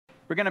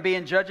We're going to be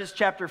in Judges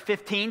chapter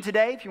 15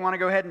 today. If you want to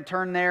go ahead and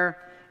turn there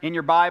in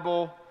your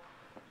Bible.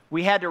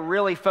 We had to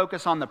really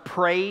focus on the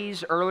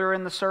praise earlier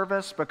in the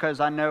service because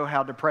I know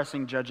how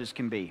depressing Judges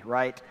can be,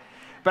 right?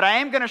 But I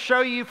am going to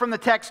show you from the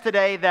text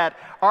today that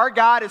our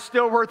God is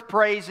still worth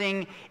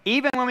praising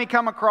even when we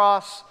come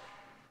across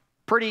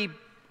pretty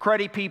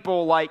cruddy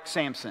people like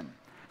Samson.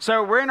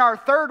 So we're in our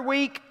third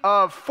week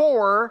of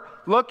 4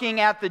 looking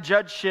at the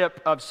judgeship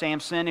of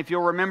Samson. If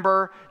you'll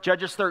remember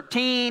Judges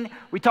 13,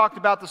 we talked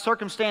about the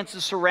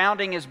circumstances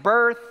surrounding his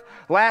birth.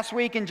 Last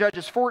week in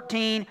Judges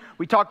 14,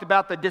 we talked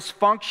about the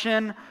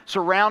dysfunction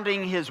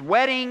surrounding his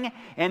wedding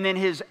and then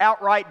his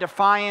outright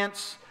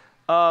defiance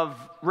of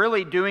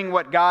really doing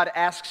what God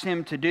asks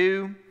him to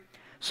do.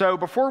 So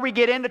before we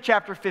get into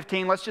chapter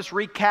 15, let's just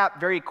recap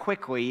very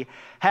quickly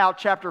how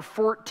chapter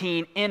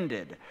 14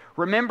 ended.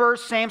 Remember,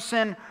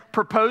 Samson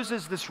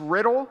proposes this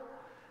riddle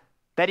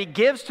that he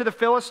gives to the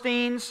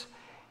Philistines,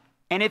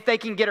 and if they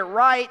can get it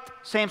right,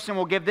 Samson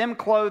will give them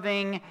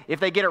clothing. If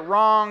they get it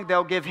wrong,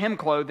 they'll give him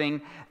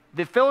clothing.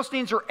 The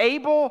Philistines are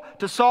able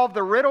to solve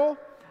the riddle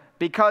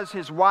because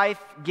his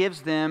wife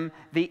gives them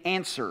the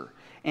answer.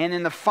 And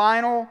in the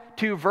final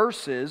 2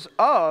 verses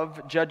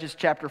of Judges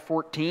chapter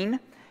 14,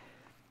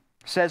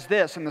 says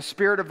this, "And the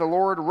Spirit of the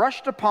Lord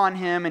rushed upon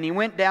him, and he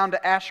went down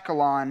to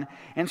Ashkelon,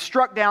 and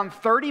struck down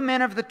 30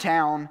 men of the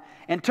town,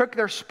 and took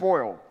their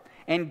spoil,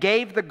 and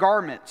gave the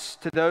garments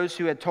to those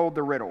who had told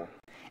the riddle.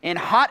 In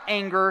hot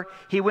anger,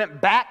 he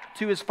went back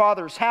to his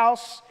father's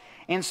house,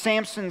 and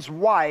Samson's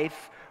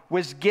wife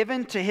was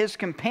given to his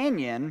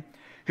companion,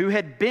 who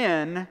had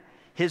been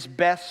his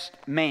best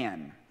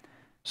man."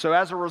 So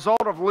as a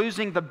result of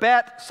losing the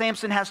bet,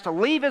 Samson has to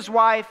leave his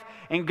wife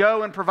and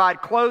go and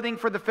provide clothing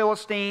for the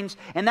Philistines.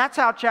 And that's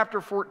how chapter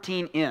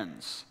 14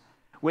 ends,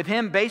 with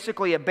him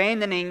basically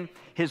abandoning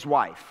his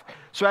wife.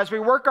 So as we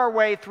work our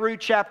way through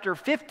chapter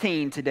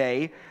 15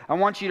 today, I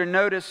want you to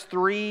notice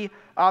 3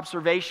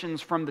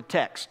 observations from the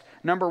text.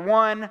 Number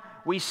 1,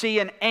 we see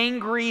an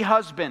angry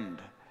husband.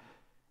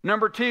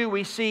 Number 2,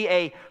 we see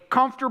a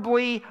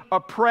comfortably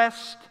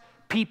oppressed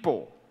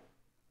people.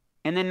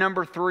 And then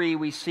number 3,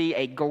 we see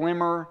a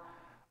glimmer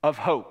of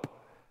hope.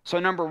 So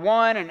number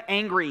 1, an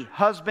angry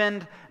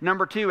husband.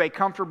 Number 2, a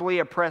comfortably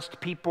oppressed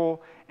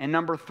people. And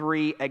number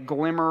 3, a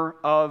glimmer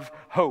of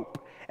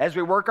hope. As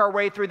we work our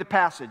way through the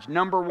passage,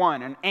 number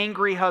 1, an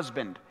angry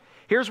husband.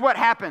 Here's what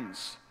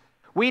happens.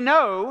 We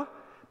know,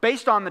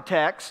 based on the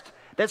text,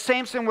 that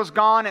Samson was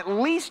gone at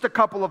least a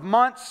couple of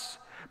months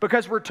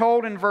because we're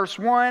told in verse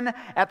 1,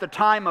 at the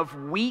time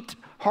of wheat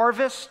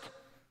harvest.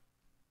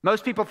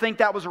 Most people think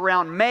that was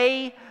around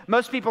May.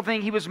 Most people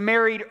think he was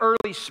married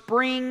early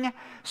spring.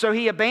 So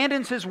he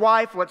abandons his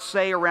wife, let's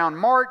say around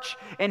March,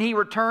 and he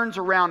returns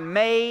around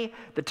May,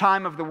 the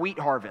time of the wheat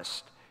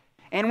harvest.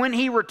 And when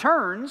he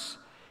returns,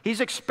 he's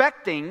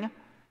expecting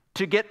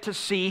to get to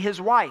see his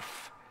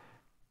wife.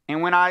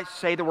 And when I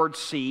say the word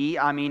see,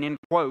 I mean in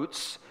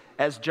quotes,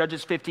 as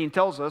Judges 15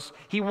 tells us,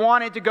 he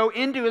wanted to go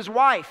into his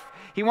wife.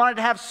 He wanted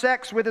to have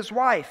sex with his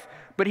wife.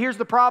 But here's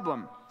the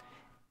problem.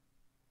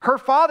 Her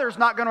father's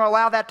not going to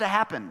allow that to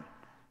happen.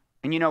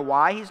 And you know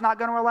why he's not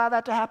going to allow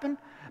that to happen?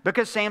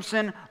 Because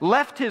Samson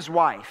left his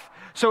wife.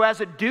 So as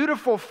a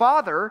dutiful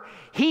father,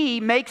 he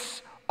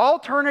makes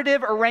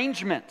alternative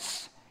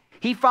arrangements.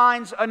 He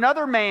finds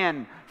another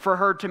man for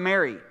her to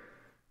marry.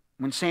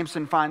 When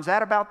Samson finds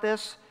out about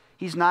this,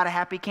 he's not a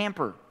happy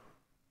camper.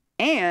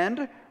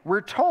 And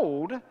we're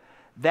told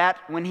that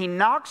when he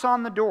knocks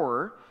on the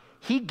door,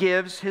 he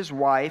gives his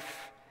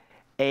wife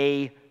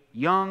a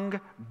young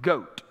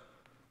goat.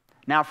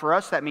 Now, for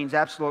us, that means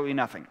absolutely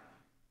nothing.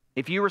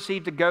 If you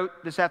received a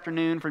goat this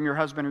afternoon from your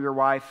husband or your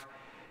wife,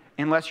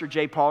 unless you're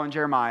J. Paul and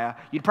Jeremiah,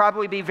 you'd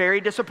probably be very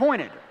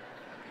disappointed.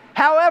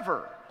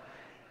 However,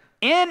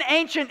 in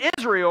ancient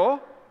Israel,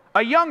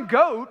 a young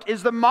goat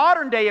is the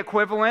modern-day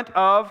equivalent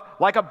of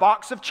like a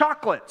box of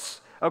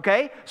chocolates,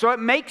 okay? So it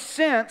makes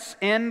sense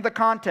in the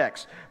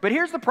context. But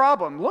here's the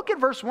problem. Look at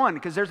verse 1,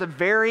 because there's a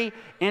very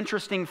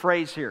interesting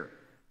phrase here.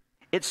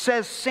 It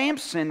says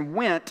Samson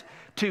went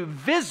to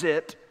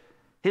visit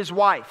his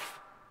wife.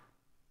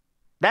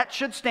 That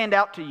should stand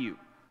out to you.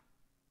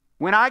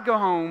 When I go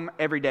home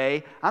every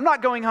day, I'm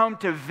not going home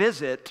to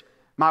visit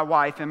my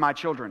wife and my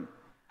children.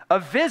 A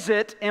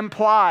visit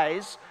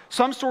implies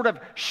some sort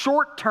of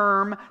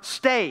short-term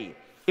stay.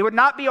 It would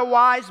not be a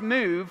wise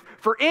move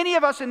for any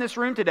of us in this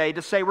room today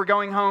to say we're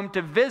going home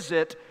to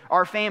visit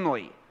our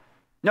family.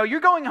 No, you're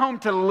going home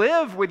to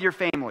live with your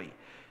family.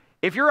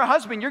 If you're a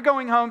husband, you're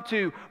going home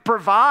to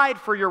provide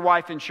for your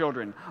wife and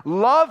children,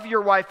 love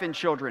your wife and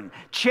children,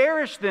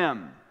 cherish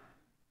them,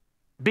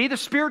 be the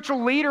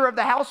spiritual leader of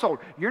the household.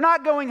 You're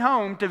not going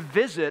home to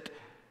visit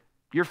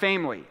your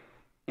family.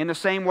 In the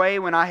same way,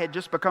 when I had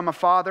just become a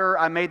father,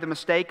 I made the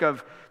mistake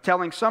of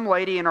telling some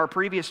lady in our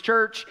previous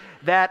church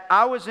that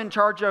I was in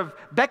charge of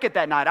Beckett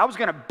that night. I was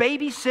going to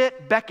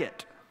babysit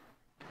Beckett.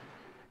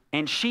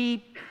 And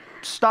she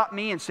stopped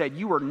me and said,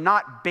 "You are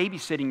not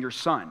babysitting your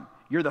son.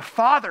 You're the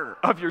father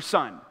of your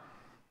son.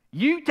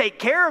 You take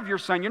care of your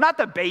son. You're not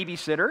the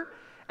babysitter."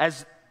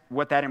 As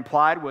what that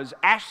implied was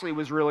Ashley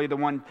was really the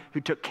one who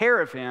took care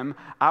of him.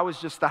 I was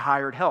just the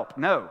hired help.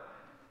 No.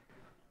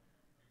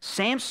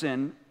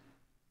 Samson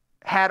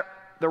had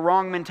the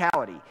wrong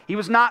mentality. He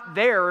was not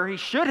there, or he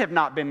should have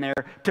not been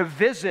there, to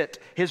visit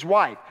his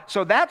wife.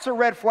 So that's a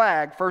red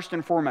flag, first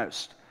and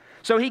foremost.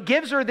 So he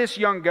gives her this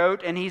young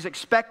goat, and he's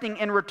expecting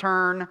in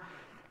return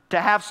to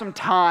have some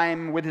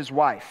time with his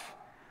wife.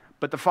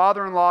 But the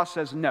father-in-law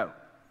says, no,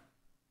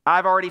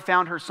 I've already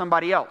found her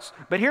somebody else.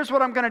 But here's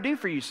what I'm going to do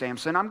for you,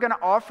 Samson. I'm going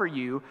to offer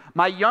you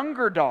my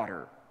younger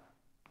daughter.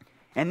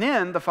 And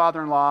then the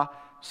father-in-law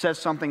says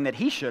something that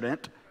he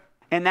shouldn't,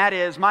 and that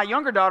is, my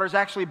younger daughter is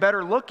actually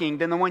better looking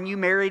than the one you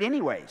married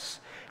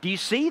anyways. Do you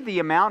see the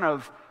amount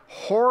of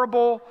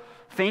horrible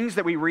things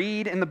that we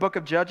read in the book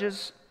of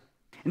Judges?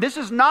 And this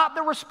is not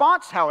the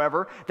response,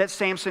 however, that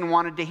Samson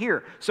wanted to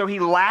hear. So he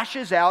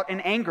lashes out in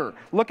anger.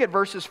 Look at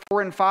verses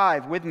 4 and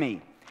 5 with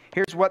me.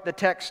 Here's what the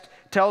text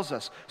tells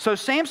us. So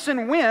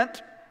Samson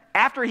went,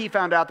 after he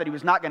found out that he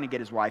was not going to get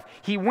his wife,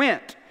 he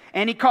went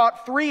and he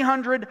caught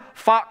 300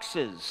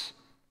 foxes,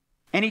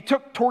 and he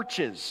took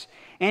torches,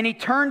 and he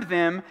turned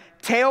them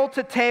tail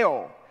to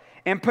tail,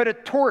 and put a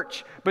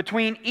torch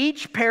between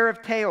each pair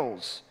of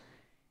tails.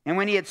 And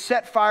when he had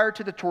set fire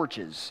to the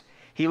torches,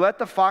 he let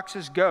the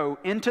foxes go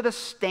into the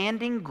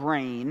standing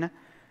grain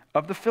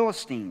of the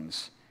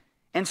Philistines,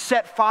 and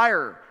set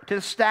fire to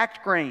the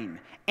stacked grain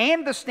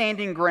and the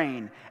standing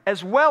grain,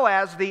 as well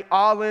as the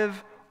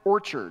olive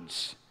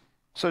orchards.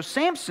 So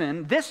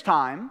Samson, this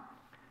time,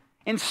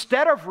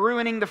 instead of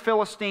ruining the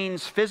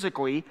Philistines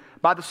physically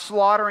by the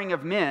slaughtering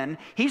of men,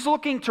 he's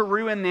looking to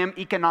ruin them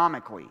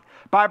economically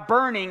by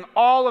burning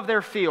all of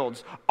their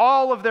fields,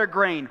 all of their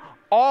grain,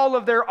 all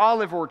of their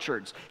olive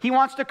orchards. He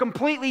wants to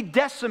completely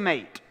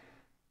decimate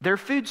their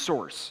food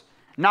source,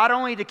 not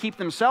only to keep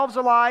themselves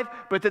alive,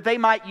 but that they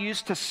might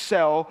use to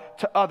sell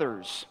to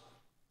others.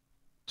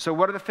 So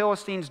what do the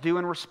Philistines do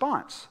in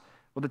response?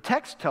 Well, the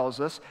text tells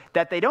us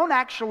that they don't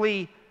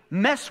actually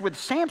mess with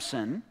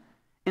Samson.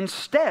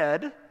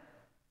 Instead,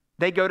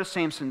 they go to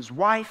Samson's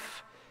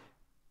wife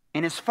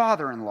and his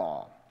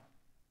father-in-law.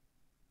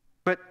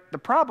 But the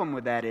problem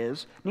with that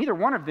is, neither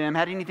one of them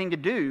had anything to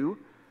do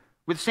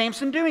with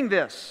Samson doing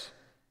this.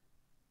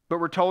 But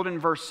we're told in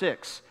verse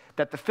 6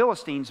 that the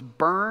Philistines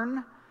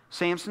burn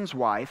Samson's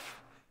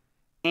wife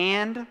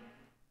and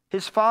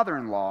his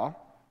father-in-law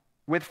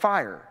with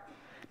fire.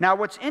 Now,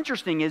 what's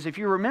interesting is, if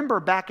you remember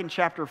back in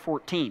chapter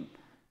 14,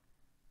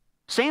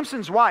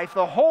 Samson's wife,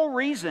 the whole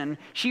reason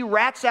she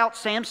rats out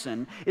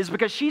Samson is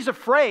because she's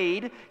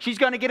afraid she's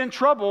going to get in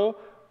trouble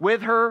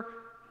with her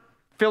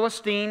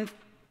Philistine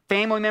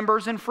family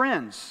members and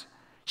friends.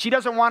 She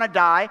doesn't want to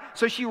die,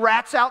 so she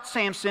rats out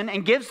Samson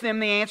and gives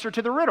them the answer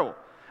to the riddle.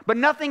 But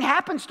nothing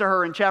happens to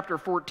her in chapter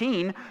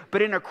 14,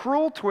 but in a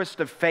cruel twist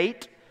of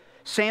fate,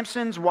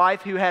 Samson's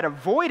wife, who had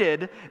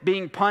avoided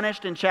being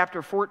punished in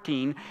chapter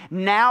 14,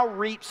 now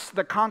reaps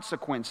the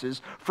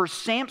consequences for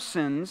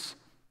Samson's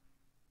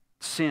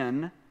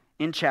sin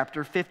in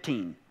chapter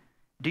 15.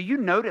 Do you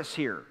notice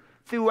here,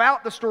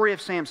 throughout the story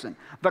of Samson,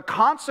 the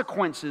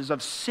consequences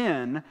of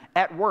sin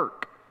at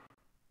work?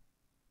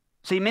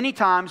 See, many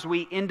times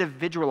we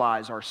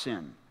individualize our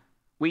sin.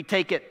 We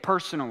take it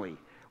personally.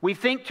 We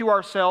think to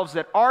ourselves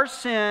that our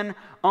sin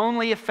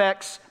only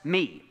affects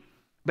me.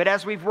 But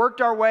as we've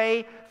worked our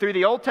way through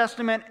the Old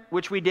Testament,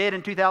 which we did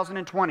in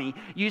 2020,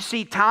 you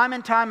see time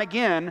and time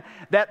again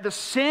that the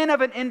sin of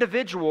an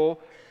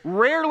individual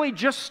rarely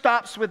just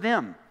stops with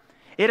them.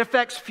 It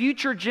affects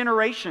future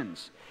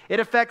generations. It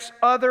affects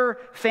other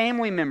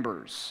family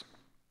members.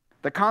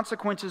 The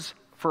consequences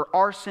for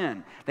our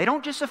sin, they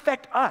don't just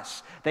affect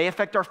us. They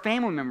affect our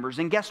family members.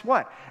 And guess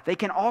what? They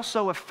can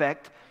also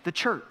affect the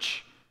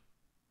church.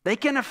 They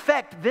can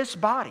affect this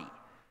body.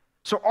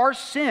 So our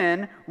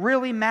sin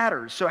really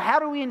matters. So how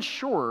do we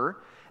ensure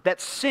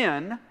that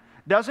sin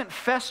doesn't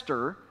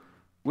fester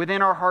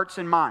within our hearts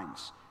and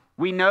minds?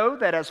 We know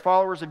that as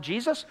followers of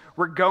Jesus,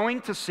 we're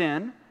going to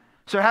sin.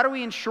 So how do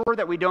we ensure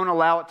that we don't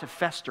allow it to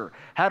fester?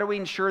 How do we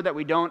ensure that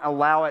we don't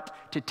allow it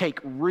to take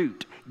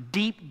root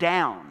deep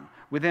down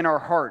within our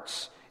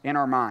hearts and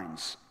our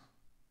minds?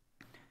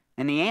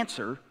 And the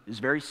answer is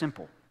very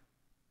simple.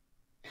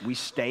 We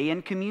stay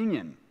in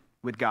communion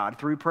with God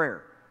through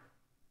prayer.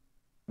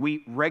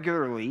 We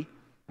regularly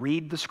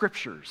read the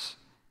scriptures.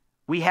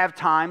 We have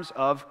times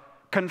of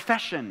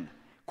confession,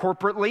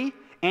 corporately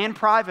and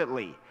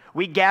privately.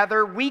 We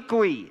gather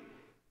weekly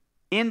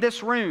in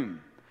this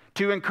room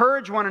to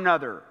encourage one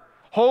another,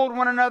 hold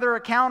one another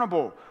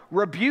accountable,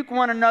 rebuke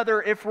one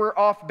another if we're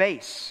off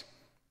base.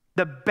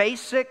 The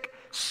basic,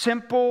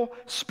 simple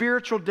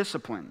spiritual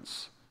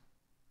disciplines.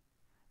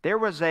 There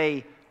was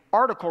an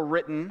article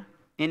written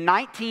in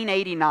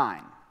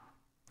 1989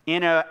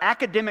 in an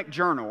academic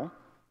journal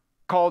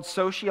called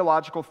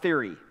Sociological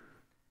Theory.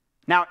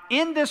 Now,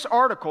 in this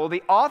article,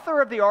 the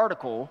author of the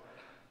article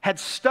had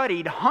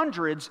studied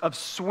hundreds of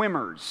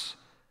swimmers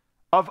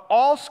of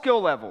all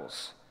skill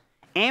levels,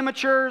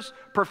 amateurs,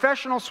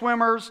 professional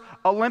swimmers,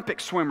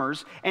 Olympic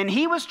swimmers, and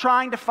he was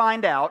trying to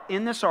find out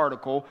in this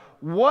article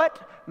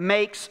what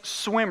makes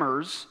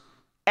swimmers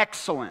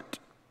excellent.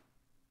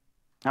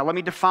 Now let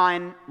me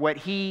define what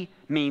he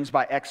means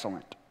by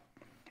excellent.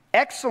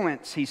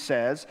 Excellence, he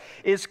says,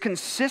 is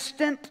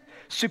consistent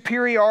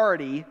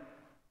superiority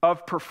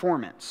of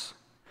performance.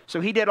 So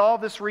he did all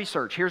this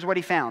research. Here's what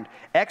he found.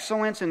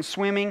 Excellence in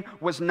swimming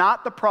was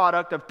not the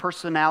product of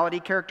personality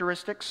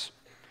characteristics.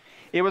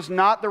 It was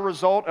not the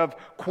result of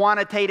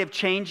quantitative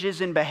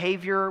changes in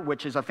behavior,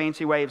 which is a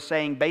fancy way of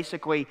saying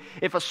basically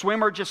if a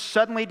swimmer just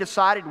suddenly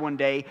decided one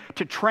day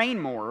to train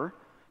more,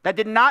 that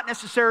did not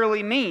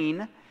necessarily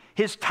mean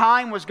his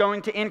time was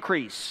going to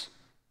increase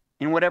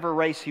in whatever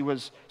race he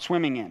was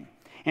swimming in.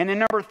 And then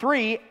number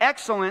 3,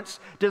 excellence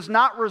does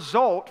not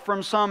result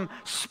from some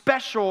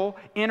special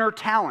inner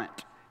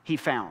talent, he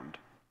found.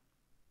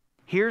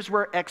 Here's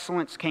where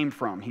excellence came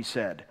from, he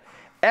said.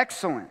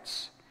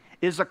 Excellence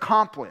is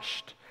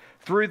accomplished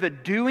through the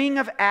doing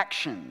of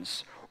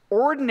actions,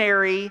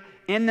 ordinary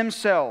in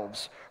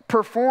themselves,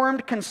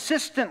 performed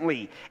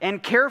consistently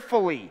and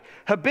carefully,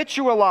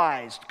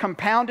 habitualized,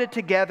 compounded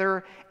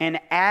together, and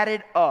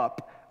added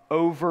up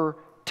over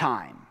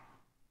time.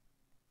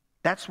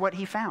 That's what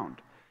he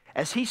found.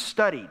 As he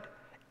studied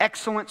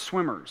excellent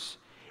swimmers,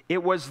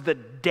 it was the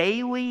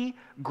daily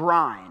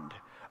grind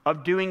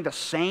of doing the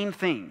same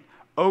thing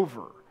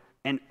over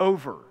and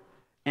over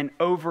and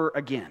over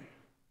again.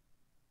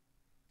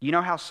 You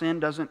know how sin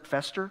doesn't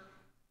fester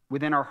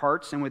within our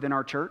hearts and within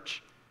our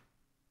church?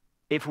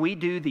 If we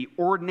do the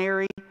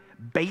ordinary,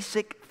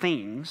 basic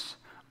things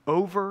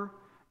over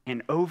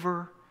and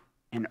over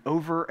and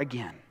over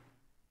again.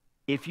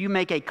 If you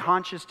make a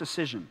conscious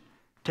decision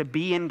to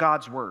be in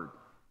God's Word,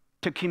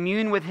 to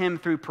commune with Him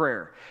through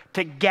prayer,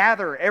 to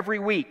gather every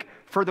week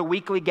for the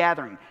weekly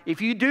gathering, if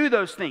you do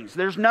those things,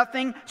 there's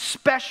nothing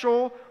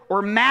special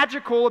or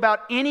magical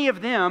about any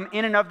of them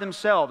in and of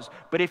themselves.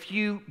 But if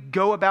you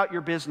go about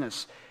your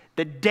business,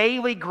 the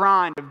daily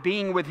grind of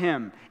being with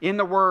Him in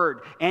the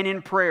Word and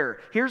in prayer.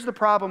 Here's the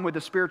problem with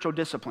the spiritual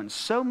disciplines.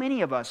 So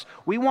many of us,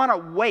 we want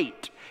to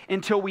wait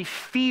until we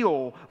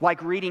feel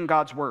like reading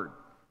God's Word.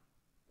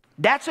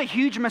 That's a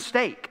huge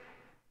mistake.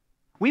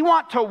 We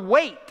want to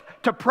wait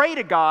to pray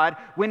to God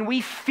when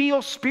we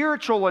feel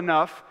spiritual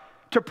enough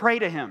to pray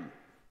to Him.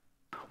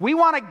 We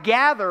want to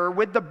gather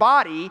with the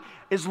body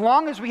as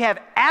long as we have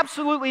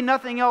absolutely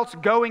nothing else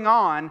going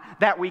on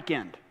that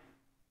weekend.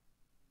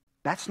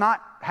 That's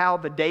not how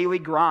the daily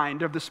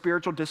grind of the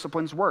spiritual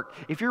disciplines work.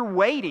 If you're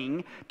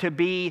waiting to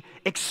be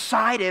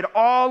excited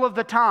all of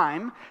the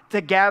time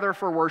to gather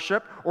for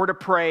worship or to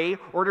pray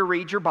or to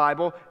read your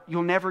Bible,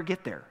 you'll never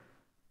get there.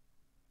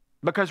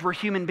 Because we're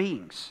human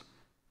beings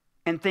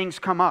and things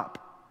come up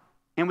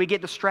and we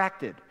get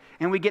distracted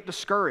and we get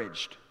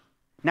discouraged.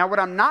 Now, what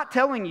I'm not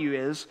telling you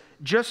is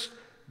just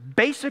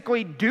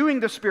basically doing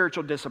the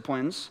spiritual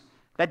disciplines.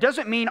 That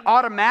doesn't mean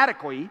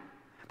automatically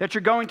that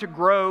you're going to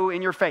grow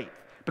in your faith.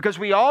 Because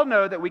we all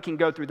know that we can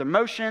go through the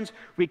motions,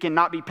 we can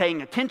not be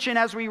paying attention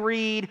as we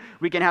read,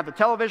 we can have the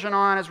television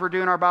on as we're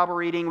doing our Bible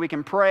reading, we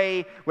can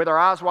pray with our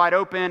eyes wide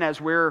open as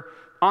we're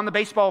on the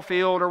baseball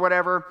field or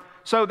whatever.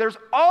 So there's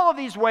all of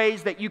these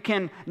ways that you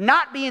can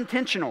not be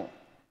intentional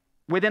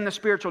within the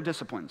spiritual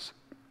disciplines.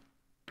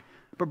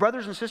 But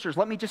brothers and sisters,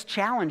 let me just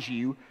challenge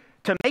you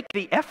to make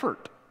the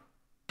effort,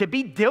 to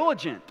be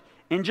diligent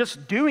in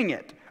just doing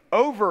it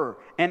over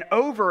and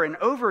over and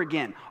over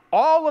again.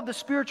 All of the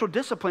spiritual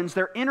disciplines,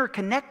 they're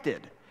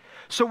interconnected.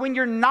 So when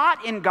you're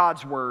not in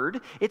God's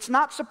Word, it's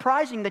not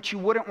surprising that you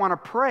wouldn't want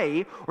to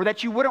pray or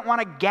that you wouldn't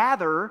want to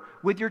gather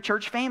with your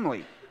church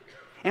family.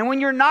 And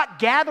when you're not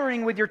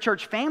gathering with your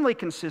church family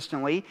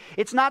consistently,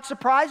 it's not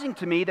surprising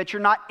to me that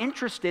you're not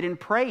interested in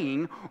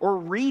praying or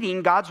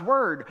reading God's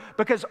Word,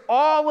 because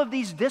all of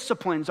these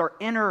disciplines are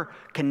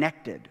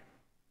interconnected.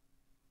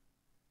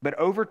 But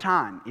over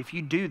time, if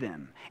you do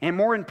them, and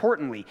more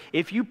importantly,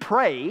 if you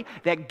pray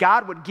that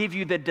God would give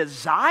you the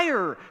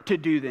desire to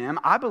do them,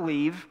 I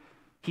believe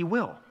He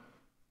will.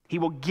 He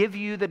will give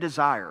you the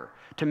desire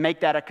to make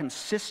that a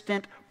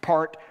consistent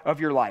part of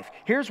your life.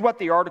 Here's what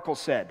the article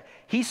said.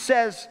 He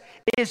says,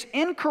 it is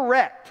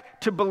incorrect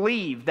to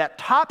believe that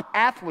top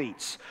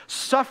athletes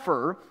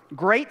suffer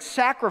great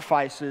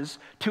sacrifices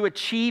to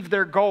achieve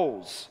their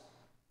goals.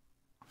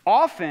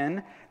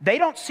 Often, they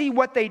don't see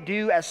what they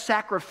do as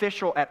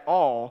sacrificial at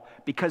all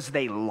because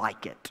they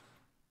like it.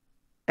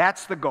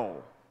 That's the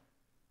goal.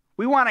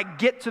 We want to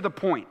get to the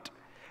point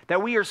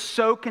that we are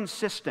so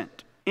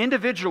consistent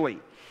individually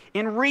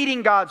in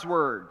reading God's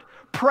Word,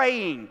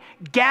 praying,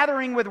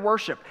 gathering with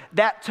worship,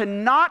 that to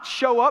not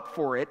show up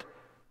for it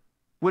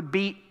would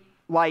be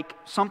like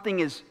something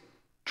is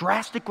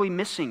drastically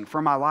missing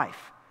from my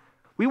life.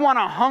 We want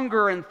to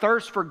hunger and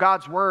thirst for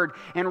God's Word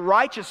and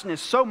righteousness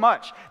so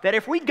much that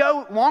if we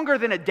go longer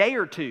than a day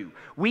or two,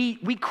 we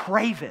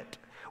crave it.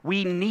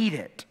 We need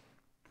it.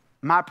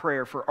 My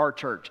prayer for our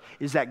church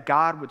is that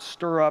God would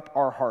stir up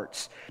our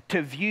hearts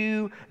to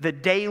view the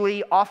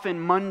daily,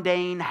 often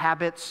mundane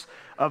habits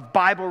of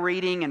Bible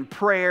reading and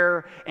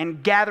prayer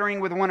and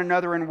gathering with one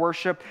another in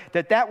worship,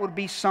 that would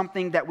be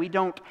something that we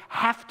don't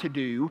have to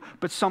do,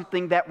 but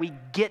something that we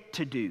get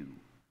to do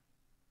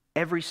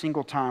every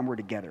single time we're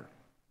together.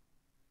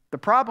 The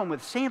problem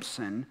with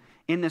Samson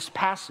in this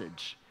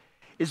passage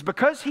is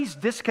because he's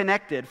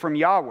disconnected from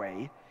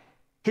Yahweh,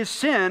 his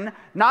sin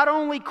not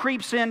only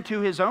creeps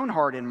into his own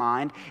heart and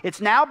mind,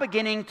 it's now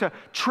beginning to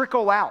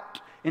trickle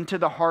out into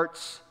the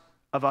hearts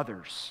of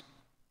others.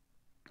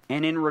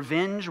 And in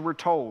revenge, we're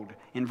told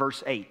in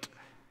verse 8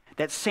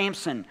 that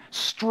Samson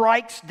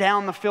strikes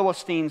down the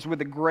Philistines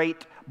with a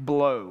great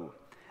blow.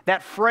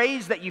 That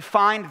phrase that you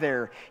find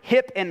there,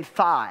 hip and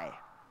thigh,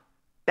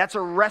 that's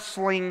a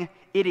wrestling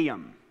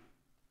idiom.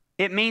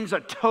 It means a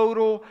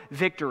total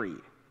victory.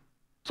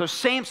 So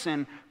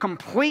Samson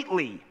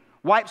completely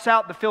wipes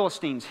out the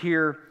Philistines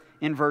here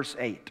in verse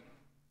 8.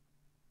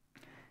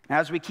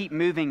 As we keep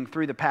moving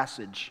through the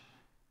passage,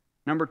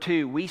 number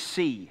 2, we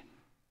see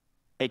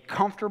a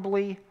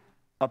comfortably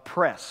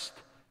oppressed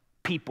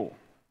people.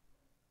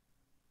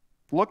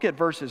 Look at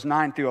verses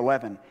 9 through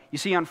 11. You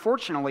see,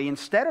 unfortunately,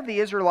 instead of the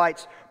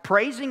Israelites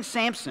praising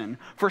Samson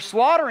for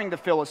slaughtering the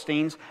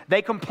Philistines,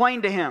 they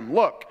complained to him.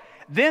 Look,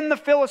 then the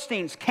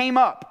Philistines came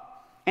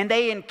up, and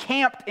they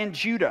encamped in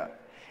Judah,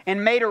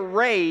 and made a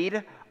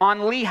raid on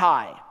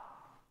Lehi.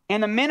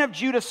 And the men of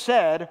Judah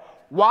said,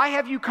 "Why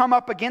have you come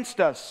up against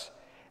us?"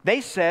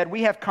 They said,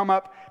 "We have come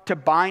up to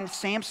bind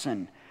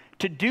Samson,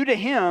 to do to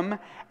him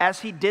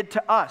as he did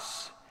to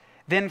us."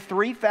 Then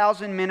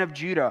 3,000 men of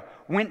Judah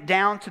went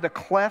down to the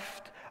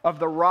cleft of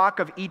the rock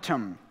of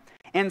Etam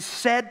and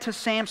said to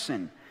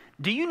Samson,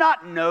 "Do you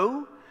not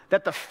know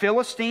that the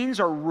Philistines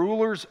are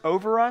rulers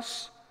over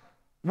us?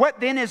 What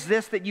then is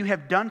this that you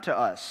have done to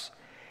us?"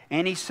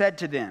 And he said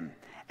to them,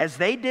 "As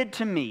they did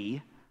to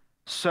me,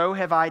 so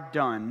have I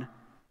done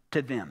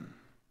to them."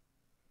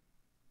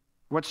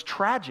 What's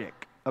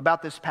tragic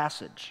about this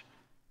passage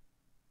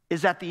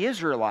is that the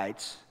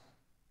Israelites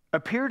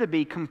appear to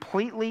be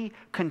completely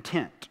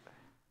content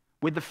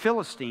with the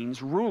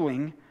Philistines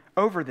ruling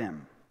over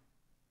them.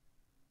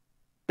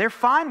 They're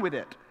fine with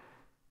it.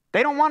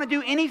 They don't want to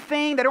do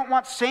anything, they don't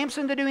want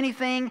Samson to do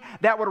anything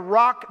that would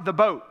rock the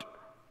boat.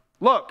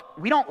 Look,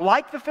 we don't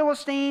like the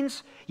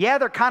Philistines. Yeah,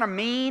 they're kind of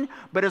mean,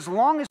 but as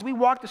long as we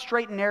walk the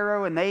straight and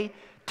narrow and they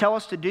tell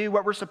us to do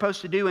what we're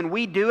supposed to do and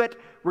we do it,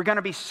 we're going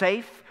to be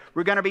safe,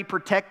 we're going to be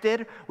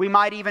protected, we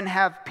might even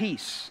have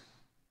peace.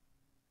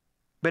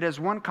 But as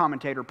one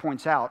commentator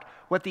points out,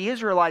 what the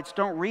Israelites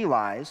don't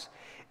realize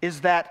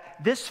is that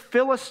this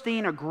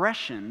Philistine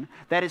aggression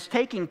that is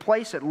taking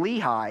place at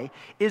Lehi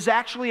is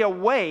actually a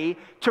way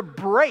to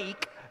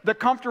break the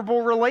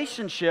comfortable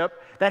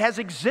relationship that has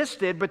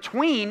existed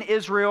between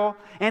Israel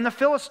and the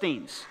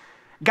Philistines.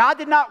 God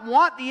did not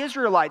want the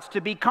Israelites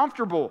to be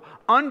comfortable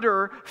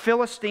under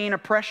Philistine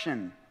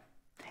oppression.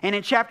 And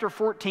in chapter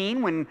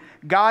 14, when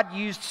God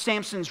used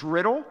Samson's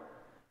riddle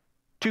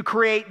to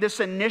create this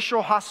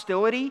initial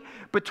hostility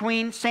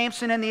between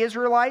Samson and the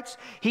Israelites,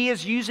 he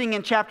is using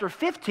in chapter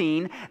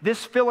 15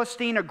 this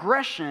Philistine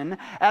aggression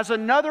as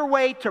another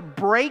way to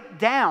break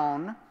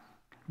down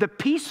the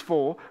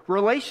peaceful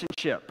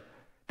relationship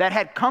that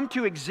had come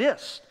to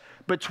exist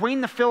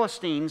between the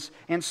Philistines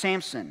and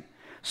Samson.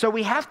 So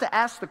we have to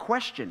ask the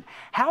question,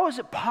 how is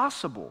it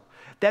possible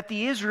that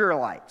the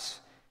Israelites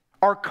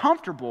are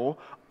comfortable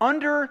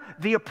under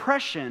the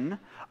oppression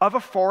of a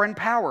foreign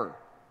power?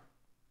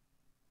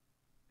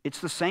 It's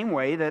the same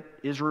way that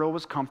Israel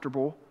was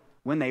comfortable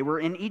when they were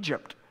in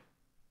Egypt.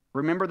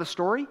 Remember the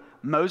story?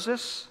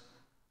 Moses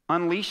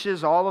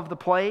unleashes all of the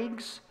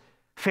plagues.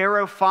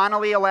 Pharaoh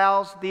finally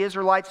allows the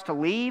Israelites to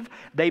leave.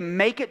 They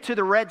make it to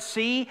the Red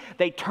Sea.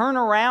 They turn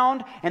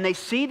around and they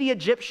see the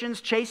Egyptians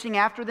chasing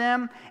after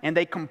them, and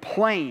they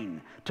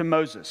complain to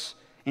Moses.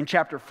 In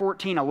chapter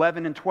 14,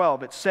 11, and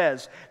 12, it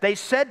says, "They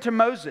said to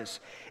Moses,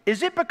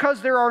 'Is it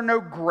because there are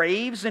no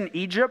graves in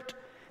Egypt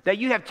that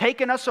you have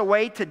taken us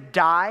away to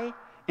die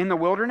in the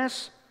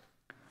wilderness?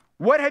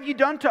 What have you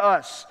done to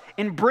us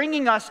in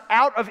bringing us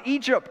out of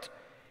Egypt?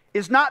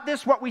 Is not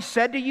this what we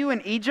said to you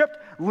in Egypt?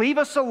 Leave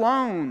us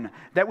alone,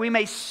 that we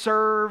may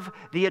serve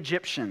the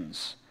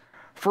Egyptians.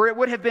 For it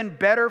would have been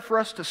better for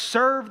us to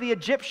serve the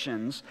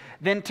Egyptians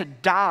than to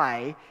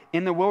die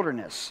in the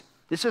wilderness.'"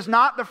 This is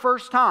not the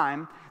first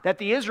time that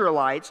the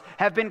Israelites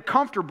have been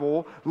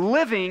comfortable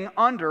living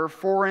under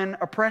foreign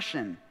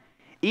oppression.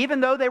 Even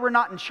though they were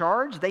not in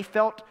charge, they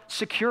felt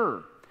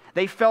secure.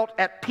 They felt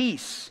at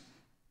peace.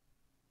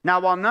 Now,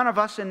 while none of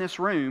us in this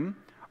room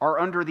are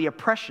under the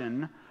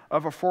oppression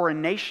of a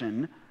foreign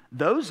nation,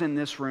 those in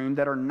this room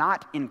that are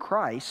not in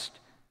Christ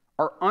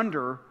are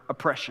under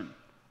oppression.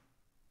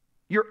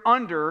 You're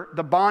under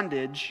the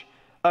bondage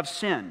of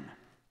sin.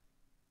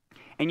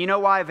 And you know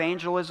why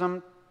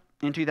evangelism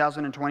in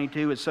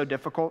 2022 is so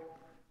difficult?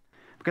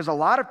 Because a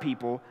lot of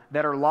people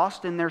that are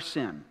lost in their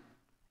sin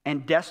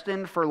and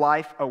destined for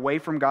life away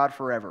from God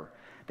forever,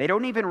 they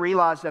don't even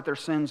realize that their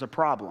sin's a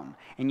problem.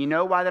 And you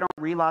know why they don't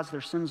realize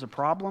their sin's a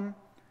problem?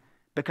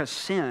 Because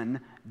sin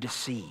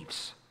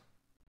deceives.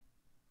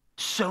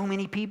 So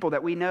many people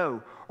that we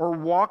know are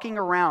walking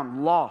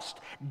around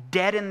lost,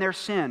 dead in their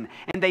sin,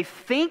 and they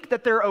think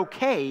that they're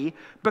okay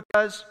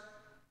because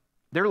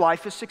their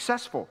life is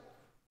successful.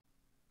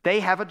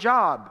 They have a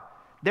job.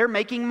 They're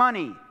making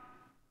money.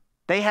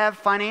 They have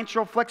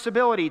financial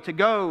flexibility to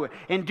go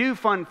and do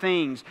fun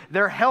things.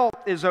 Their health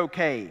is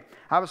okay.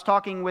 I was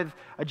talking with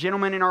a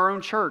gentleman in our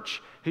own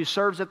church who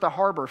serves at the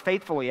harbor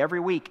faithfully every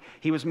week.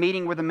 He was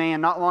meeting with a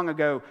man not long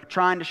ago,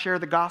 trying to share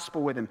the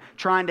gospel with him,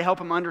 trying to help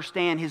him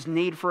understand his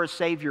need for a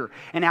Savior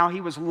and how he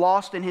was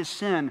lost in his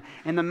sin.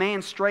 And the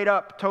man straight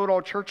up told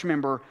our church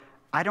member,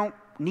 I don't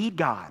need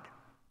God.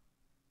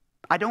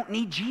 I don't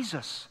need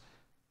Jesus.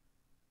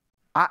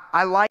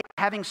 I like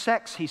having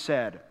sex, he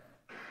said,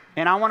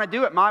 and I want to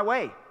do it my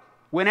way,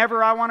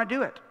 whenever I want to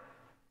do it.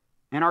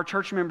 And our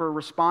church member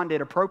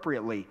responded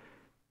appropriately,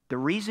 the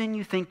reason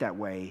you think that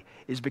way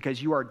is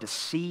because you are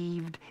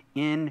deceived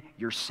in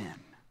your sin.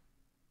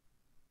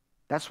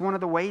 That's one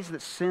of the ways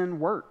that sin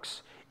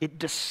works. It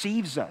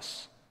deceives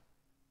us.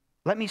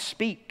 Let me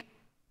speak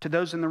to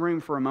those in the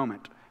room for a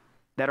moment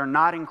that are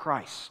not in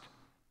Christ.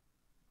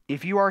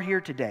 If you are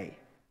here today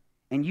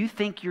and you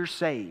think you're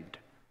saved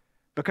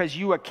because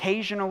you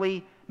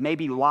occasionally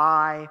maybe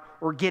lie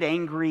or get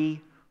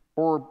angry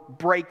or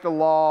break the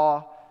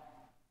law,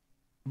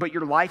 but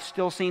your life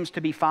still seems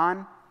to be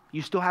fine,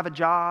 you still have a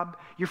job,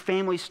 your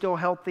family's still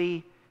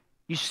healthy,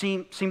 you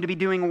seem to be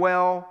doing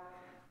well,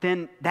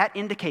 then that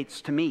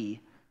indicates to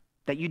me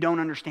that you don't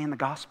understand the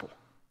gospel.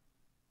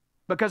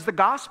 Because the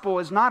gospel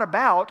is not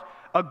about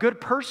a good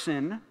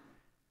person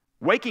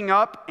waking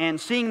up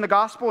and seeing the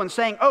gospel and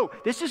saying, oh,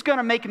 this is going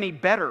to make me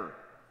better.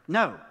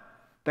 No,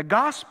 the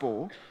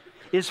gospel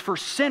is for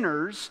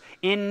sinners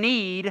in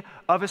need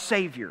of a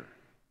Savior.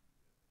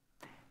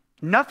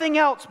 Nothing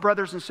else,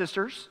 brothers and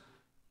sisters.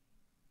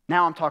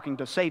 Now I'm talking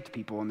to saved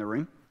people in the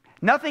room.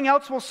 Nothing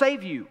else will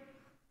save you.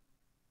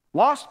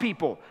 Lost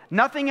people,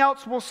 nothing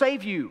else will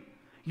save you.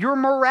 Your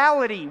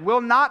morality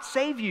will not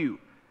save you.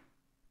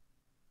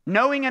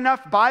 Knowing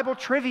enough Bible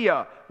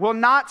trivia will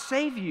not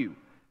save you.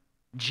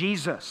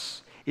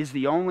 Jesus is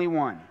the only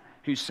one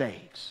who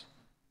saves.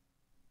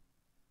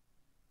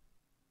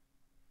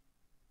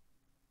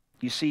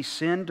 You see,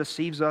 sin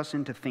deceives us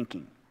into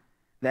thinking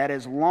that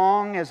as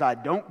long as I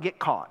don't get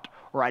caught,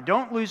 or I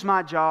don't lose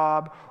my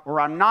job,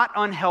 or I'm not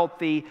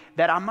unhealthy,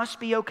 that I must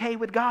be okay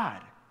with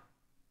God.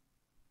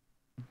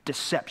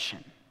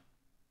 Deception.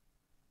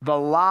 The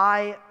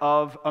lie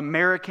of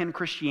American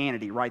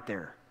Christianity right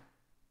there.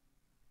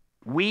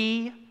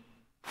 We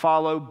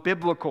follow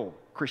biblical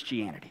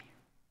Christianity.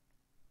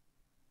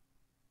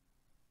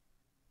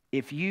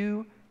 If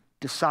you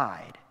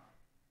decide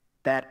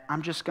that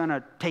I'm just going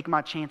to take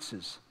my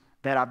chances,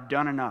 that I've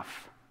done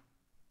enough,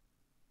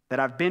 that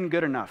I've been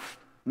good enough,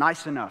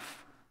 nice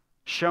enough,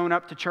 shown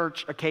up to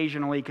church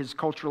occasionally because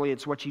culturally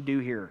it's what you do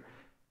here,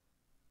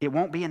 it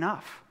won't be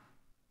enough.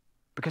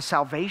 Because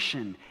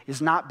salvation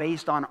is not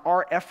based on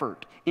our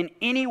effort in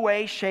any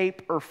way,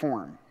 shape, or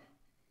form.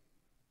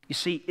 You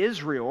see,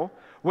 Israel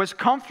was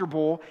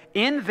comfortable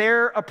in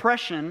their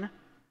oppression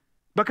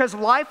because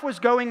life was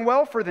going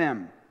well for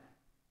them.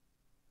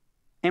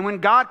 And when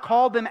God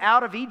called them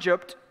out of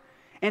Egypt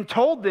and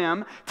told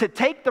them to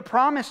take the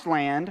promised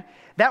land,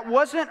 that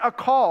wasn't a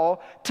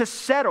call to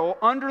settle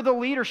under the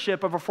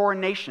leadership of a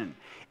foreign nation.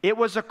 It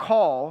was a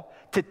call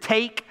to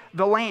take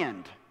the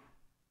land.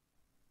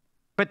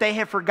 But they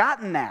have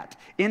forgotten that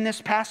in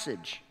this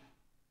passage.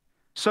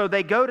 So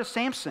they go to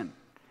Samson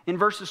in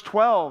verses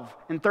 12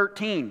 and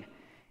 13.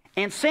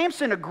 And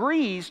Samson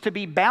agrees to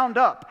be bound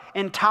up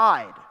and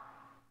tied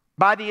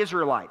by the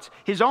Israelites.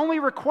 His only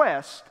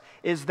request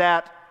is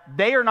that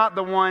they are not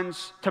the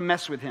ones to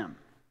mess with him.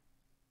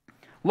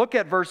 Look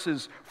at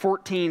verses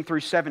 14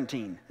 through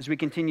 17 as we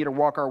continue to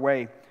walk our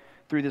way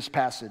through this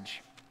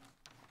passage.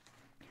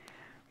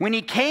 When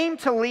he came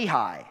to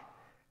Lehi,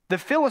 the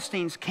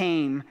Philistines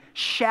came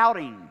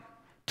shouting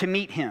to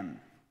meet him.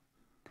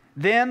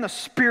 Then the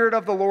Spirit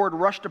of the Lord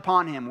rushed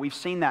upon him. We've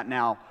seen that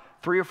now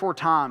 3 or 4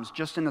 times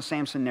just in the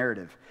Samson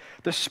narrative.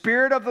 The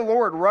Spirit of the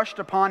Lord rushed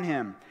upon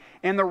him,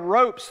 and the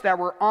ropes that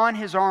were on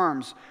his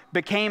arms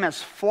became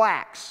as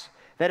flax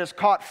that has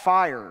caught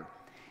fire,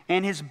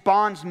 and his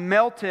bonds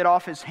melted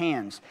off his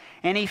hands.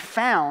 And he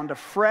found a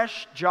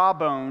fresh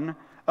jawbone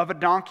of a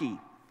donkey,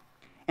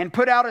 and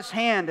put out his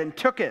hand and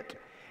took it,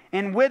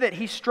 and with it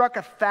he struck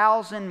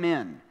 1,000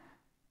 men.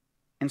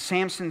 And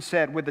Samson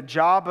said, with the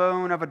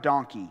jawbone of a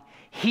donkey,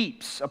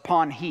 heaps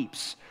upon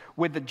heaps,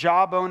 with the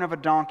jawbone of a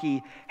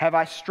donkey have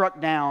I struck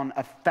down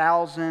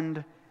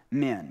 1,000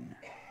 men.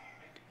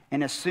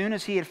 And as soon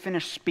as he had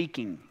finished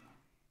speaking,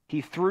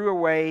 he threw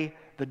away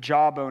the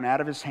jawbone out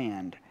of his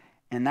hand,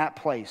 and that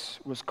place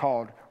was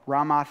called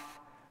Ramath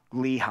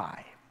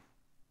Lehi.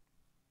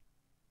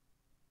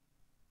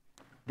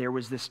 There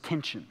was this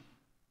tension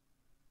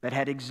that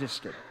had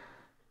existed.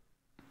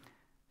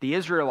 The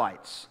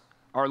Israelites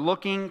are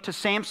looking to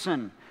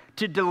Samson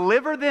to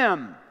deliver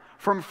them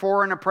from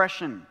foreign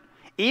oppression.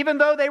 Even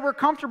though they were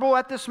comfortable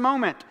at this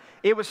moment,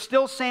 it was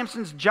still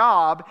Samson's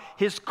job,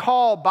 his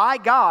call by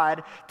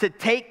God, to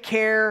take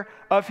care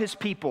of his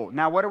people.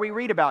 Now, what do we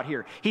read about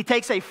here? He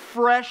takes a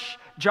fresh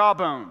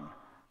jawbone.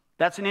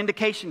 That's an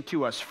indication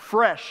to us.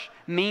 Fresh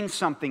means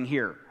something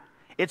here.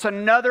 It's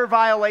another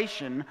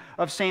violation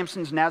of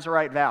Samson's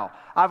Nazirite vow.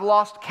 I've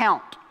lost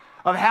count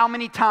of how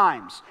many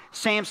times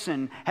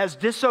Samson has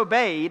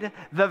disobeyed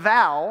the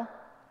vow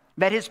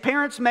that his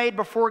parents made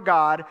before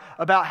God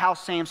about how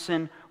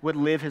Samson would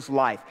live his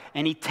life.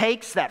 And he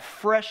takes that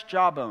fresh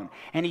jawbone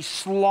and he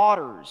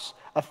slaughters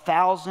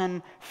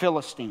 1,000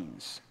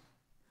 Philistines.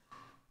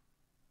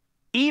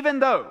 Even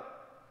though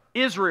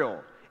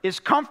Israel is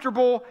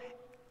comfortable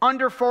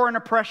under foreign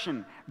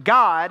oppression,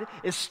 God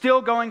is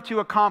still going to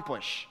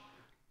accomplish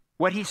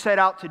what he set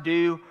out to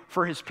do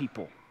for his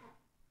people.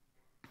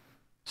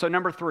 So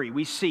number 3,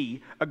 we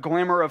see a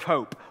glimmer of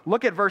hope.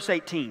 Look at verse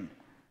 18.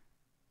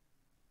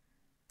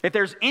 If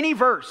there's any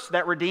verse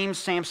that redeems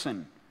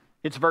Samson,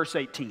 it's verse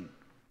 18.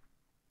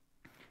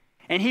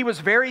 And he was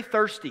very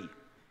thirsty,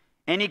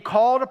 and he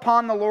called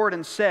upon the Lord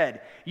and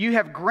said, "You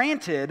have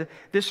granted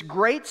this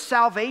great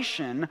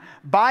salvation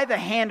by the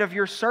hand of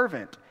your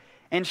servant.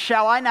 And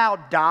shall I now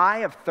die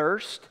of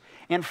thirst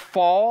and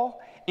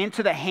fall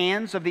into the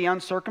hands of the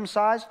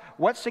uncircumcised?"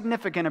 What's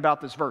significant about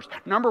this verse?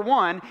 Number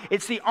 1,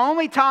 it's the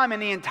only time in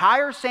the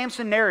entire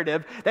Samson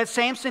narrative that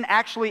Samson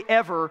actually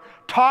ever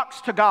talks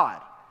to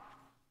God.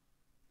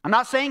 I'm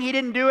not saying he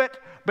didn't do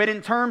it, but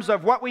in terms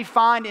of what we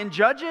find in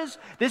Judges,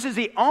 this is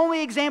the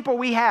only example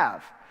we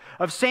have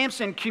of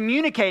Samson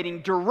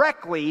communicating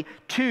directly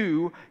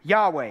to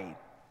Yahweh.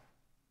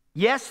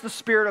 Yes, the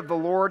Spirit of the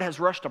Lord has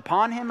rushed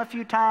upon him a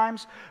few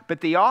times,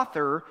 but the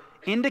author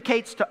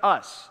indicates to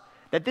us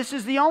that this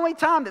is the only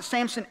time that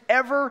Samson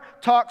ever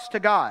talks to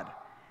God.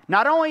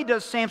 Not only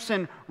does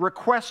Samson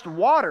request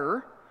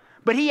water,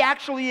 but he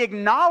actually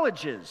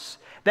acknowledges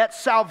that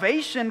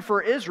salvation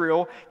for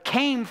Israel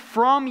came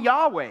from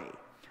Yahweh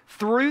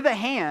through the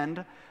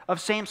hand of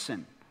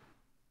Samson.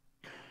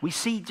 We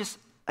see just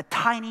a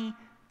tiny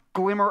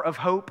glimmer of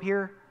hope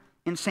here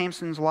in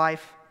Samson's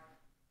life.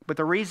 But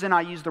the reason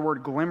I use the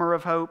word glimmer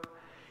of hope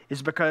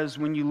is because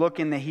when you look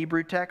in the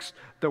Hebrew text,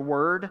 the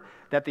word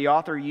that the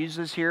author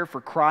uses here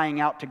for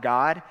crying out to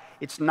God,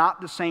 it's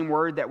not the same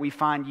word that we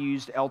find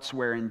used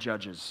elsewhere in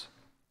Judges.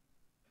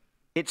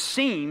 It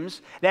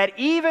seems that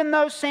even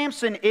though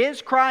Samson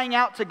is crying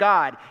out to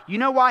God, you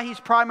know why he's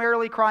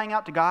primarily crying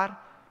out to God?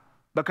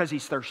 Because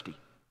he's thirsty.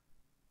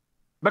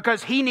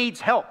 Because he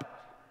needs help.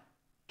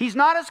 He's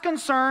not as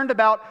concerned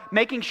about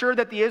making sure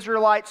that the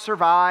Israelites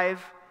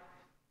survive.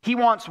 He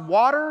wants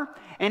water,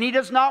 and he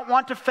does not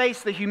want to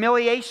face the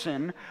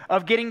humiliation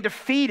of getting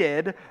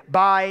defeated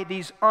by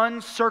these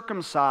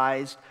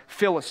uncircumcised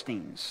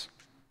Philistines.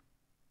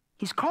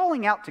 He's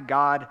calling out to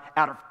God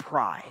out of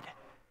pride.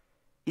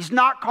 He's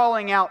not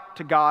calling out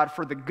to God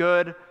for the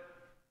good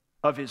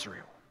of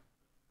Israel.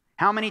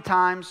 How many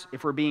times,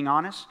 if we're being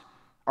honest,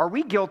 are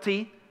we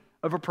guilty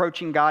of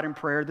approaching God in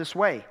prayer this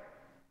way?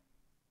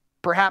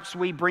 Perhaps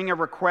we bring a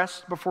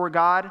request before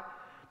God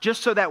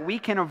just so that we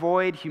can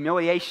avoid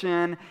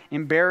humiliation,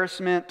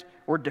 embarrassment,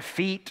 or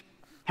defeat.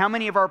 How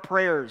many of our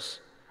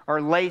prayers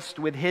are laced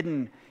with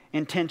hidden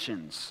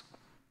intentions?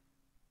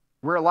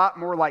 We're a lot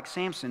more like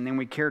Samson than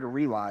we care to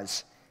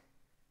realize.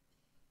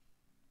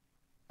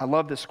 I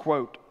love this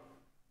quote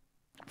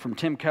from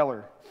Tim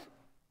Keller.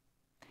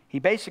 He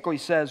basically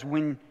says,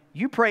 when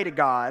you pray to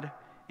God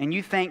and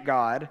you thank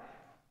God,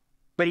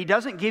 but He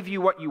doesn't give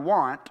you what you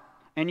want,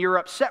 and you're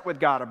upset with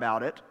God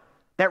about it,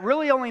 that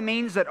really only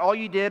means that all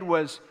you did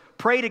was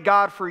pray to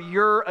God for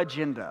your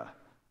agenda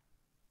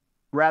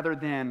rather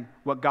than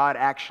what God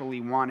actually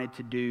wanted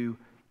to do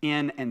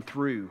in and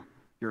through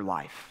your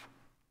life.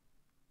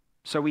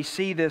 So we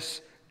see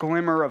this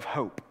glimmer of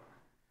hope.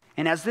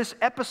 And as this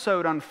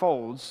episode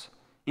unfolds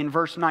in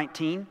verse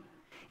 19,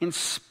 in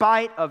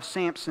spite of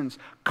Samson's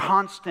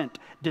constant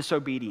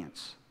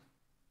disobedience,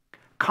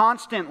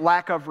 constant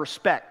lack of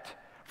respect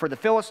for the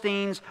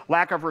Philistines,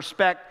 lack of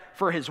respect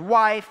for his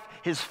wife,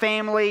 his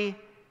family,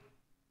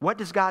 what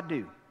does God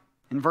do?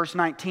 In verse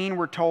 19,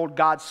 we're told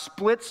God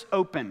splits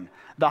open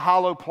the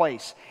hollow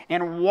place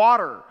and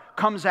water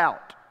comes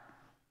out.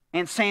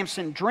 And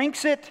Samson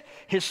drinks it,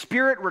 his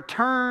spirit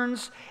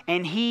returns,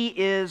 and he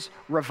is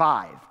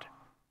revived.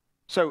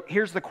 So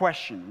here's the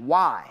question.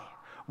 Why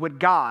would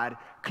God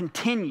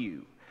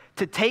continue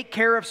to take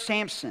care of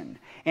Samson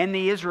and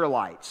the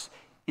Israelites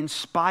in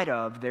spite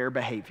of their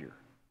behavior?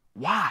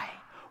 Why?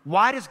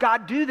 Why does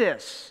God do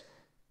this?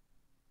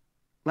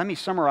 Let me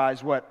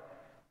summarize what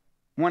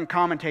one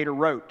commentator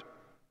wrote.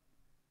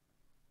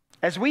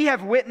 As we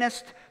have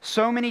witnessed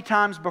so many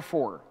times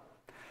before,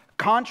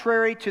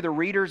 contrary to the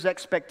reader's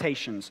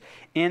expectations,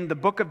 in the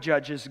book of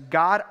Judges,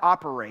 God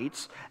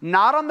operates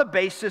not on the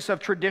basis of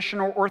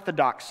traditional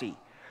orthodoxy,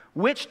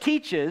 which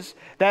teaches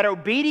that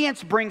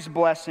obedience brings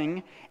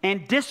blessing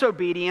and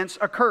disobedience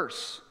a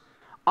curse.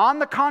 On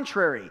the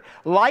contrary,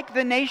 like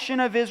the nation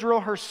of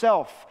Israel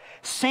herself,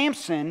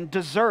 Samson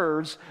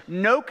deserves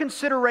no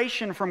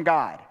consideration from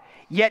God.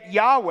 Yet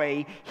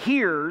Yahweh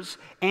hears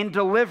and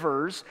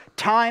delivers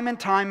time and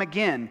time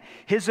again.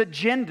 His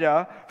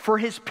agenda for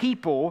his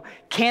people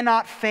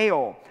cannot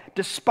fail,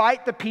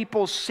 despite the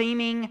people's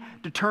seeming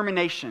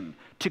determination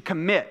to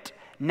commit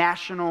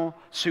national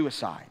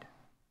suicide.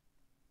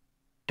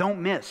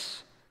 Don't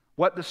miss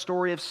what the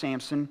story of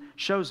Samson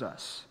shows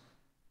us.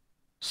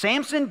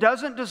 Samson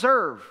doesn't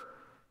deserve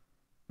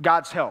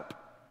God's help.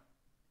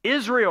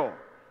 Israel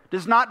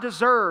does not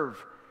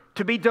deserve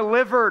to be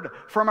delivered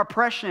from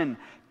oppression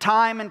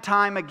time and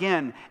time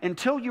again,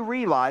 until you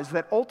realize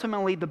that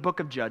ultimately the book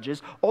of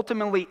Judges,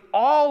 ultimately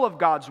all of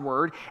God's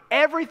word,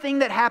 everything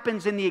that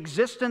happens in the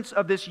existence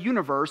of this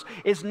universe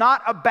is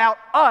not about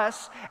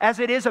us as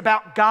it is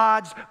about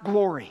God's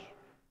glory.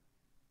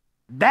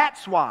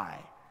 That's why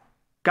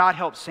God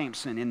helps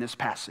Samson in this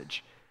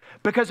passage,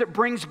 because it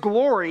brings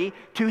glory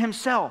to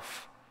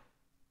himself.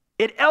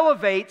 It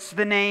elevates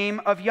the name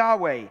of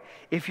Yahweh.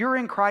 If you're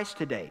in Christ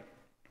today,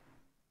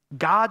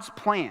 God's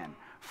plan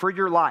for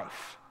your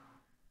life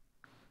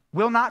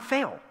will not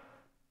fail.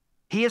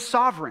 He is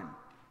sovereign.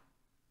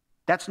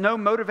 That's no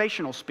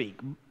motivational speak.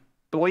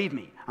 Believe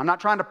me, I'm not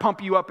trying to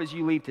pump you up as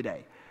you leave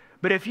today.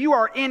 But if you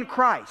are in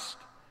Christ,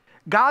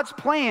 God's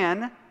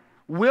plan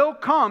will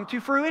come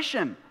to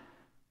fruition,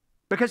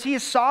 because He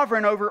is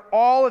sovereign over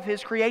all of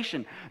His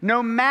creation.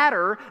 No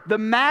matter the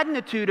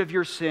magnitude of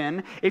your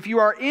sin, if you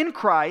are in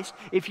Christ,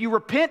 if you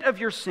repent of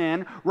your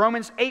sin,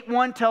 Romans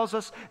 8:1 tells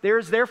us, there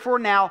is therefore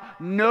now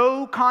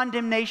no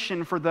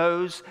condemnation for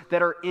those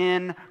that are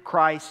in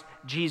Christ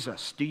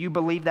Jesus. Do you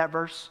believe that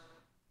verse?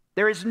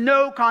 There is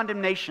no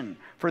condemnation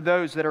for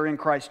those that are in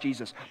Christ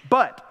Jesus.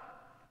 But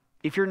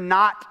if you're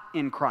not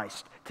in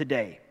Christ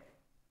today,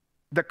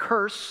 the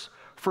curse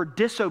for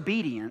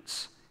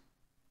disobedience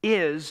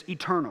is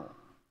eternal.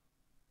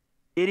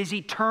 It is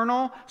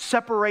eternal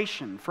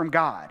separation from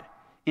God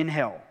in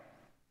hell.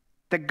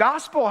 The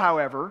gospel,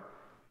 however,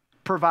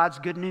 provides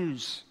good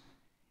news.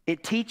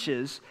 It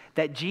teaches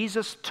that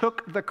Jesus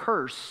took the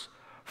curse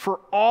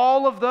for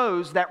all of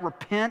those that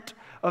repent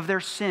of their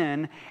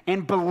sin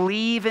and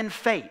believe in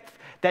faith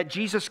that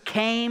Jesus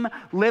came,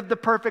 lived the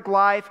perfect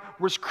life,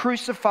 was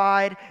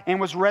crucified, and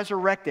was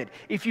resurrected.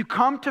 If you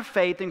come to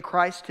faith in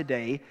Christ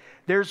today,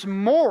 there's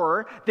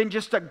more than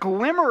just a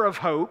glimmer of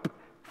hope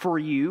for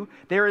you.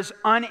 There is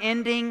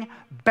unending,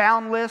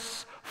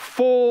 boundless,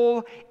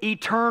 full,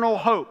 eternal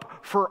hope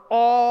for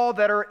all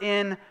that are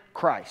in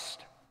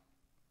Christ.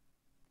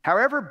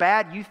 However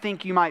bad you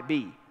think you might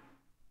be,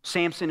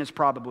 Samson is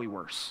probably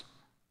worse.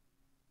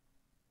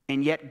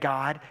 And yet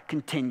God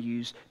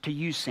continues to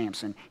use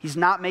Samson. He's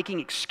not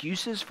making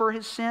excuses for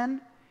his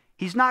sin.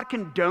 He's not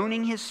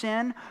condoning his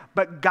sin.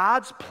 But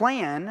God's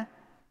plan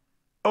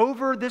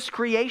over this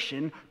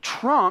creation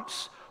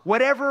trumps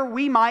whatever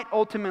we might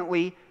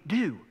ultimately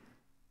do.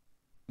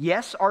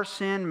 Yes, our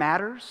sin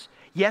matters.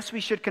 Yes, we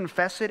should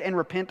confess it and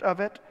repent of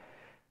it.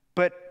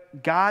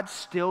 But God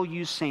still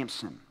used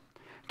Samson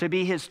to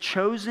be His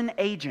chosen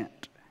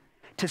agent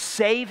to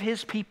save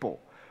His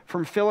people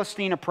from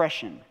Philistine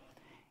oppression.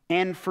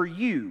 And for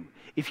you,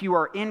 if you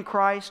are in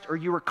Christ or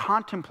you are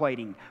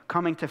contemplating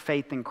coming to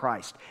faith in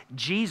Christ,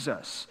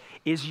 Jesus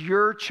is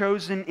your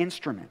chosen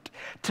instrument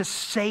to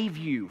save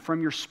you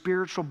from your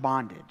spiritual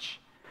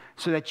bondage,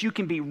 so that you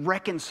can be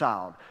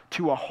reconciled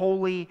to a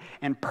holy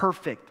and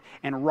perfect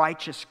and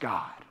righteous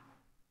God.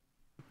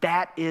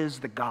 That is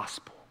the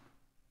gospel.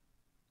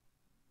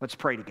 Let's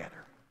pray together.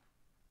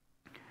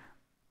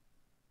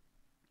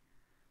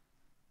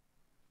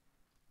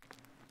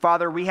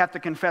 Father, we have to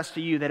confess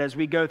to you that as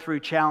we go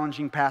through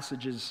challenging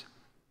passages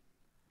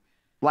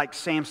like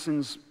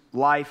Samson's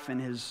life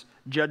and his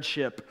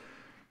judgeship,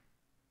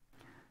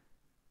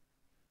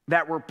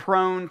 that we're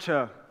prone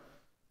to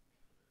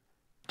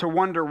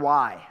wonder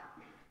why.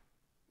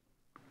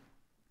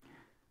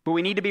 But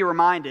we need to be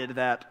reminded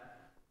that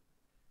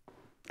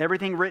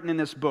everything written in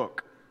this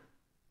book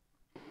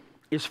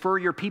is for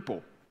your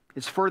people.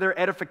 It's for their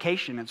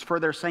edification. It's for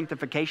their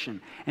sanctification.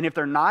 And if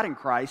they're not in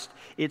Christ,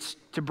 it's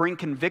to bring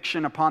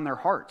conviction upon their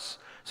hearts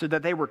so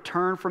that they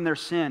return from their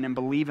sin and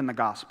believe in the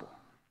gospel.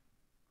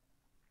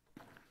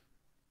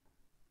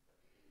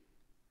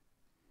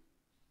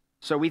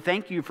 So we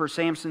thank you for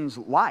Samson's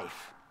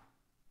life.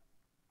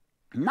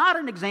 Not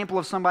an example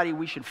of somebody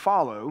we should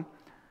follow,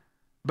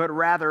 but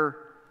rather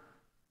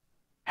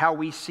how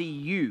we see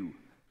you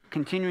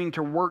continuing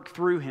to work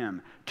through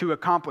him to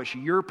accomplish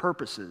your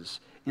purposes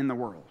in the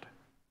world.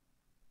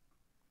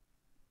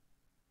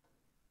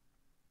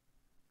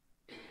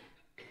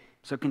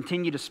 So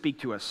continue to speak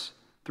to us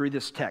through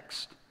this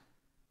text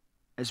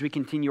as we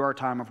continue our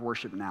time of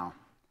worship now.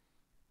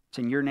 It's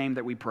in your name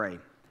that we pray.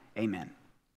 Amen.